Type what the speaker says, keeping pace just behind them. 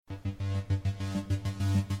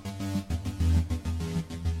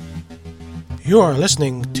You are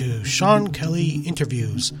listening to Sean Kelly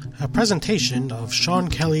Interviews, a presentation of Sean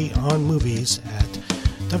Kelly on Movies at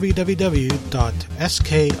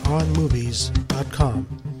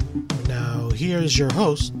www.skonmovies.com. Now, here's your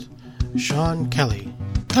host, Sean Kelly.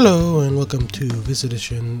 Hello, and welcome to this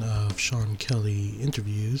edition of Sean Kelly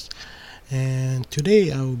Interviews. And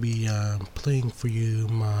today I will be playing for you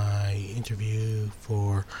my interview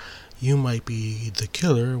for You Might Be the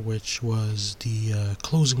Killer, which was the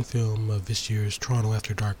closing film of this year's Toronto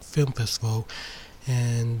After Dark Film Festival,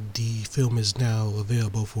 and the film is now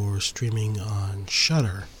available for streaming on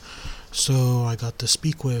Shudder. So I got to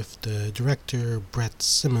speak with the director, Brett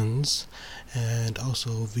Simmons, and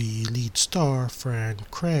also the lead star, Fran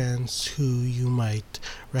Kranz, who you might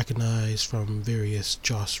recognize from various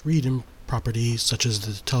Joss Whedon properties such as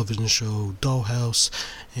the television show Dollhouse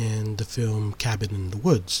and the film Cabin in the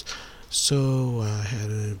Woods. So I had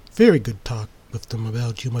a very good talk with them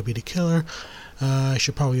about You Might Be the Killer. I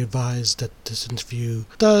should probably advise that this interview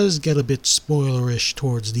does get a bit spoilerish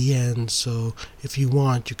towards the end, so if you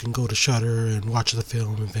want, you can go to Shudder and watch the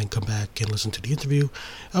film and then come back and listen to the interview.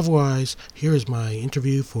 Otherwise, here is my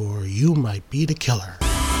interview for You Might Be the Killer.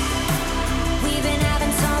 We've been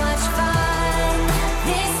having so much fun.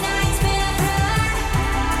 This night's been a blur.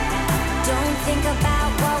 Don't think about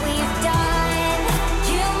what we've done.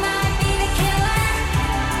 You might be the killer.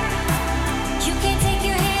 You can't take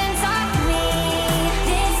your hands off me.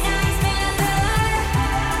 This night's been a blur.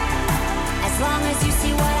 As long as you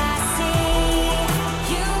see what I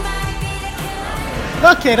see, you might be the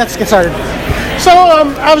killer. Okay, let's get started. So,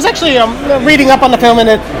 I was actually reading up on the film, and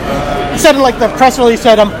it said, like the press release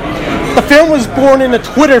said, the film was born in a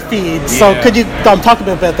Twitter feed. So, could you talk a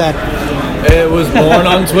bit about that? It was born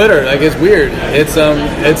on Twitter. Like, it's weird. It's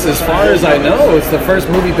as far as I know, it's the first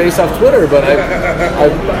movie based off Twitter. But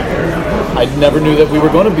I never knew that we were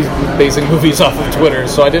going to be basing movies off of Twitter.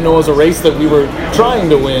 So I didn't know it was a race that we were trying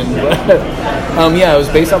to win. Yeah, it was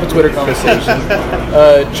based off a Twitter conversation.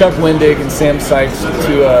 Chuck Wendig and Sam Sykes,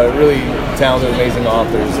 two really talented, amazing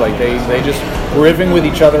authors. Like they just were riffing with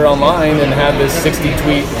each other online and had this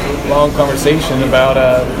 60-tweet long conversation about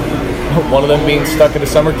one of them being stuck at a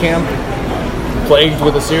summer camp, plagued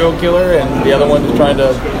with a serial killer, and the other one just trying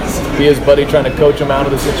to be his buddy, trying to coach him out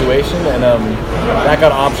of the situation. And that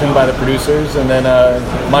got optioned by the producers. And then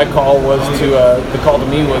my call was the call to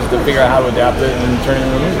me was to figure out how to adapt it and turn it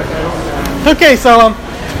into a movie. Okay, so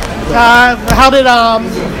how did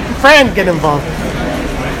Fran get involved?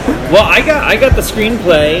 Well, I got the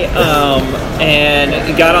screenplay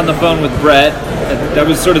and got on the phone with Brett. That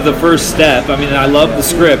was sort of the first step. I mean, I loved the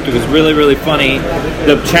script. It was really, really funny.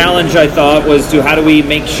 The challenge, I thought, was to how do we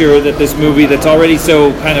make sure that this movie that's already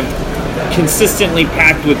so kind of consistently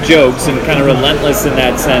packed with jokes and kind of relentless in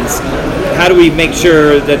that sense, how do we make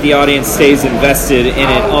sure that the audience stays invested in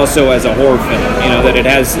it also as a horror film, that it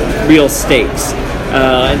has real stakes.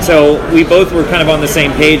 And so we both were kind of on the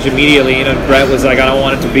same page immediately. Brett was like, I don't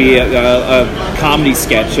want it to be a comedy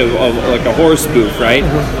sketch of like a horror spoof, right?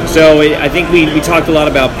 Mm-hmm. So I think we talked a lot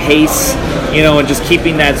about pace, and just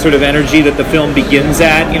keeping that sort of energy that the film begins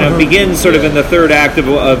at. It begins sort of in the third act of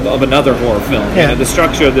another horror film. Yeah. The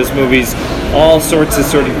structure of this movie's all sorts of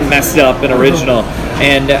sort of messed up and original.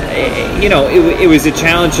 And, it was a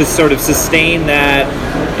challenge to sort of sustain that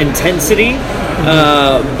intensity,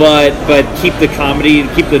 but keep the comedy,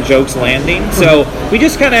 keep the jokes landing. So we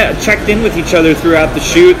just kind of checked in with each other throughout the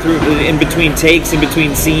shoot, in between takes, in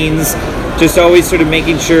between scenes, just always sort of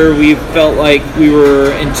making sure we felt like we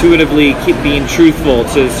were intuitively being truthful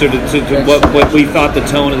to what we thought the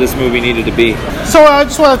tone of this movie needed to be. So I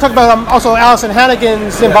just want to talk about also Allison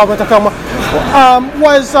Hannigan's involvement with the film.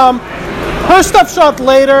 Was her stuff shot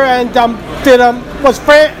later, and how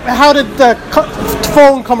did the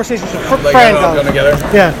phone conversations with Fran go? Come together?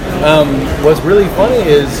 Yeah. What's really funny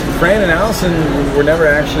is Fran and Allison were never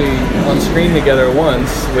actually on screen together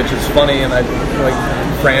once, which is funny. And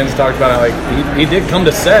Fran's talked about how he did come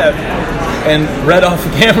to set and read off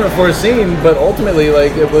the camera for a scene, but ultimately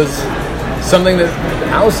it was something that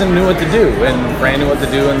Allison knew what to do and Fran knew what to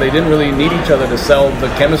do, and they didn't really need each other to sell the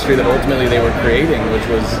chemistry that ultimately they were creating, which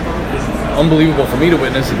was unbelievable for me to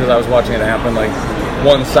witness because I was watching it happen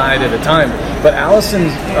one side at a time. But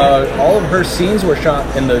Allison's all of her scenes were shot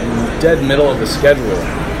in the dead middle of the schedule,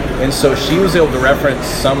 and so she was able to reference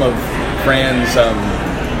some of Fran's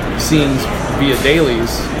scenes via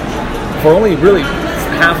dailies for only really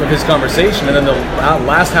half of his conversation, and then the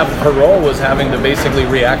last half of her role was having to basically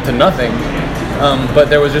react to nothing. But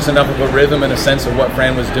there was just enough of a rhythm and a sense of what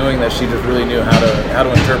Fran was doing that she just really knew how to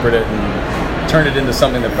interpret it and turned it into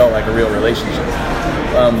something that felt like a real relationship.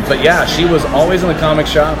 But yeah, she was always in the comic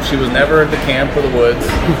shop. She was never at the camp or the woods.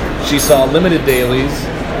 She saw limited dailies,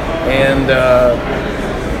 and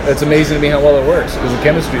it's amazing to me how well it works because the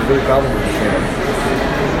chemistry is really palpable between them.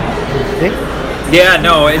 Yeah,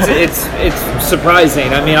 no, it's surprising.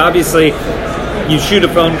 I mean, obviously, you shoot a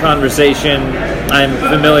phone conversation. I'm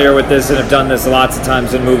familiar with this and have done this lots of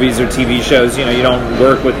times in movies or TV shows. You know, you don't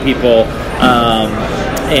work with people,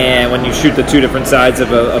 and when you shoot the two different sides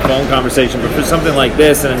of a phone conversation. But for something like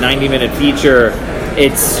this, in a 90-minute feature,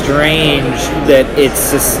 it's strange that it's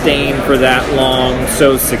sustained for that long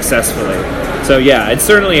so successfully. So yeah, it's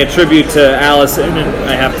certainly a tribute to Allison, and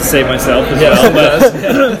I have to say myself as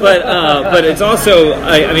well. But it's also,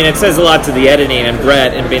 I mean, it says a lot to the editing and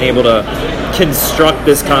Brett and being able to construct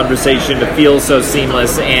this conversation to feel so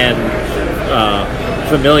seamless and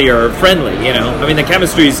familiar or friendly. You know, I mean, the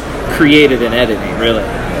chemistry's created in editing, really.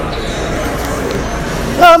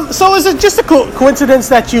 So is it just a coincidence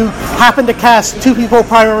that you happen to cast two people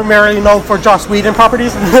primarily known for Joss Whedon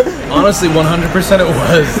properties? Honestly, 100% it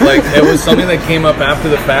was. Like, it was something that came up after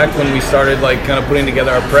the fact when we started, like, kind of putting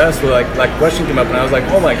together our press. Where, like question came up, and I was like,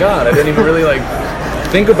 oh my god, I didn't even really, like,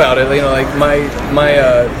 think about it. You know, like,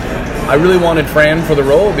 I really wanted Fran for the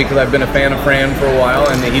role because I've been a fan of Fran for a while,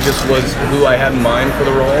 and he just was who I had in mind for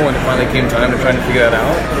the role when it finally came time to try to figure that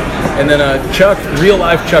out. And then Chuck, real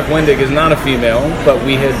life Chuck Wendig is not a female, but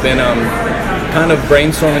we had been kind of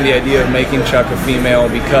brainstorming the idea of making Chuck a female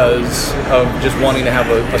because of just wanting to have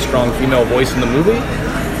a strong female voice in the movie.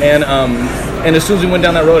 And as soon as we went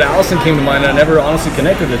down that road, Allison came to mind, and I never honestly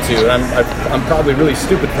connected the two. And I'm probably really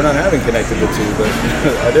stupid for not having connected the two, but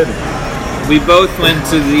I didn't. We both went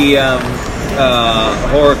to the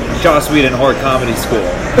Joss Whedon horror comedy school,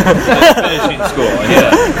 finishing school. Yeah.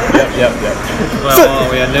 Yep. Well,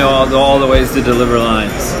 we know all the ways to deliver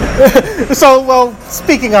lines. So, well,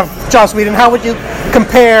 speaking of Joss Whedon, how would you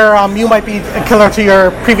compare You Might Be a Killer to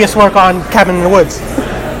your previous work on Cabin in the Woods?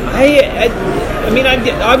 I mean,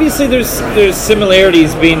 obviously there's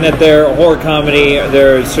similarities, being that they're horror comedy,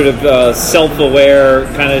 they're sort of self-aware,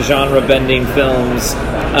 kind of genre-bending films.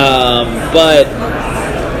 But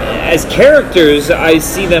as characters, I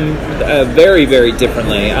see them very, very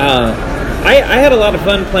differently. I had a lot of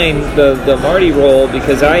fun playing the Marty role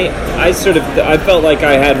because I felt like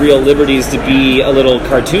I had real liberties to be a little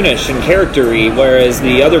cartoonish and character-y, whereas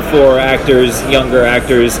the other four actors, younger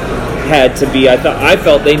actors, had to be, I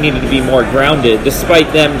felt they needed to be more grounded,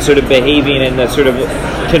 despite them sort of behaving in the sort of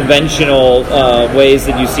conventional ways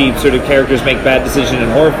that you see sort of characters make bad decisions in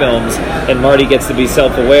horror films, and Marty gets to be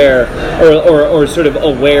self-aware or sort of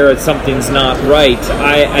aware that something's not right.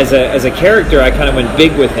 As a character, I kind of went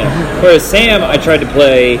big with him, whereas Sam, I tried to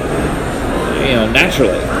play,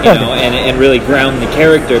 naturally, and really ground the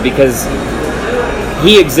character because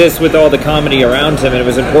he exists with all the comedy around him, and it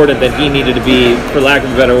was important that he needed to be, for lack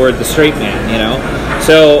of a better word, the straight man,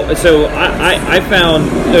 So I found,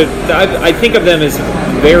 I think of them as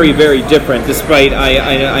very, very different, despite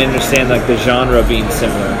I understand like the genre being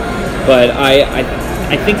similar. But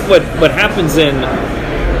I think what happens in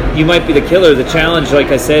You Might Be the Killer, the challenge, like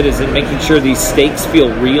I said, is in making sure these stakes feel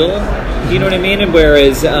real. You know what I mean? And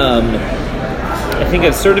whereas I think at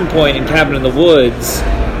a certain point in Cabin in the Woods,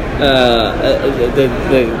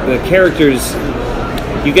 the characters,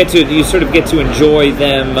 you sort of get to enjoy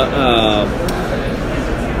them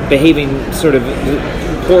behaving sort of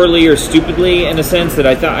poorly or stupidly, in a sense that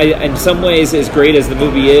I thought, in some ways, as great as the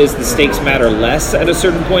movie is, the stakes matter less at a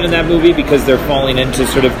certain point in that movie because they're falling into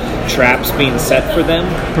sort of traps being set for them.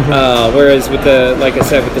 Whereas with like I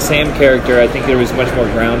said, with the Sam character, I think there was much more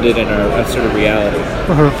grounded in a sort of reality.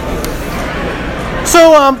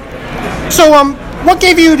 So what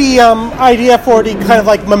gave you the idea for the kind of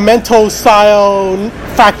like Memento style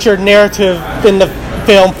fractured narrative in the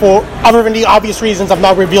film, for other than the obvious reasons of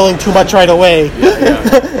not revealing too much right away?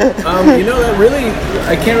 That really,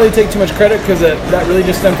 I can't really take too much credit because that really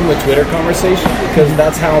just stemmed from the Twitter conversation, because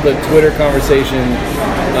that's how the Twitter conversation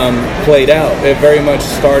played out. It very much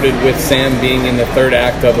started with Sam being in the third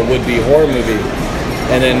act of a would-be horror movie,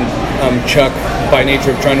 and then Chuck, by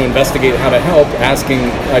nature of trying to investigate how to help, asking,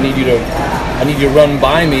 I need you to run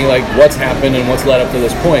by me, like, what's happened and what's led up to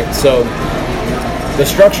this point. So the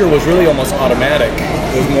structure was really almost automatic.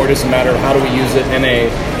 It was more just a matter of how do we use it in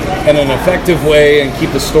an effective way and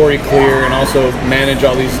keep the story clear, and also manage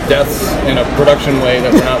all these deaths in a production way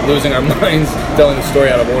that we're not losing our minds telling the story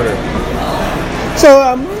out of order.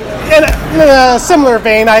 So in a similar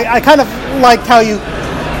vein, I kind of liked how you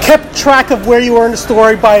kept track of where you were in the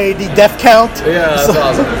story by the death count. Yeah, that's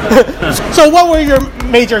awesome. So what were your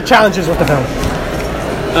major challenges with the film?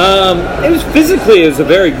 It was a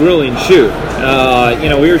very grueling shoot.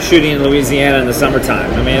 We were shooting in Louisiana in the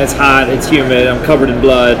summertime. I mean, it's hot, it's humid, I'm covered in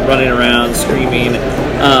blood, running around, screaming.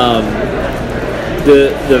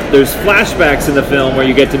 There's flashbacks in the film where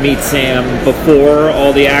you get to meet Sam before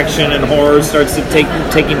all the action and horror starts to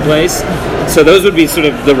taking place. So those would be sort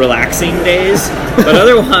of the relaxing days. But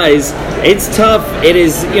otherwise, it's tough. It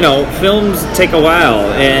is, films take a while,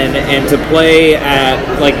 and to play at,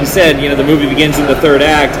 like you said, the movie begins in the third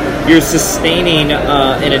act. You're sustaining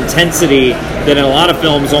an intensity that in a lot of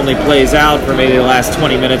films only plays out for maybe the last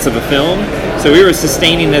 20 minutes of a film. So we were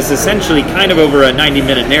sustaining this essentially kind of over a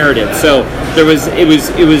 90-minute narrative. So it was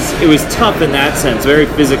tough in that sense, very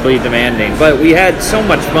physically demanding. But we had so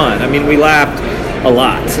much fun. I mean, we laughed a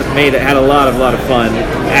lot. Had a lot of fun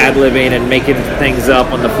ad-libbing and making things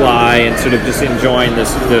up on the fly and sort of just enjoying the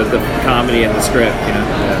comedy and the script.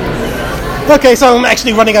 Okay, so I'm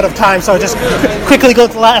actually running out of time, so I'll just quickly go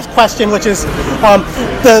to the last question, which is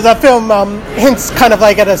the film hints kind of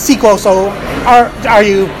like at a sequel, so are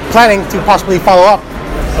you planning to possibly follow up?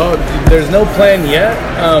 Oh, there's no plan yet.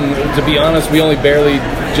 To be honest, we only barely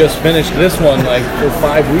just finished this one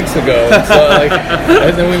 5 weeks ago,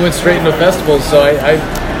 and then we went straight into festivals, so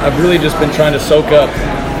I've really just been trying to soak up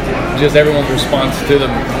just everyone's response to the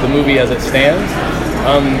movie as it stands.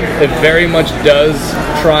 It very much does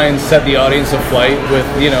try and set the audience aflight with,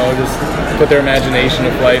 just put their imagination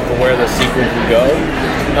aflight for where the sequel could go.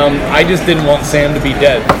 I just didn't want Sam to be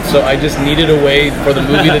dead, so I just needed a way for the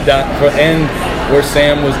movie to end where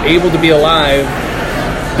Sam was able to be alive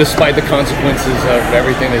despite the consequences of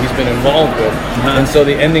everything that he's been involved with. And so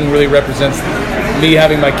the ending really represents me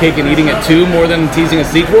having my cake and eating it too, more than teasing a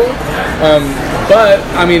sequel. But,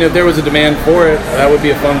 I mean, if there was a demand for it, that would be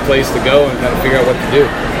a fun place to go and kind of figure out what to do.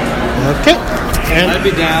 Okay. And I'd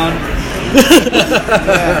be down.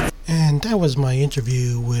 And that was my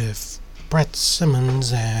interview with Brett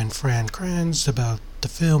Simmons and Fran Kranz about the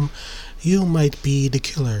film You Might Be the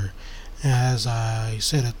Killer. As I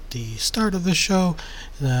said at the start of the show,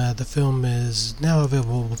 the film is now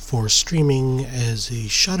available for streaming as a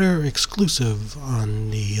Shudder exclusive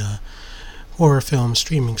on the horror film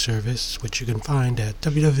streaming service, which you can find at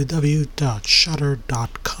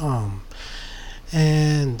www.shudder.com.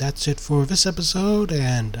 And that's it for this episode,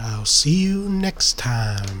 and I'll see you next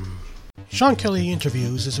time. Sean Kelly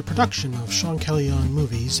Interviews is a production of Sean Kelly on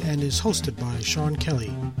Movies and is hosted by Sean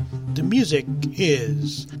Kelly. The music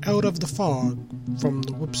is Out of the Fog from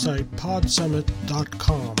the website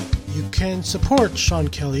podsummit.com. You can support Sean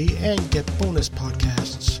Kelly and get bonus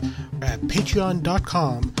podcasts at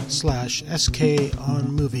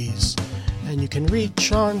patreon.com/SKOnMovies. And you can read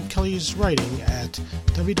Sean Kelly's writing at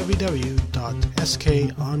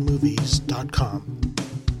www.skonmovies.com.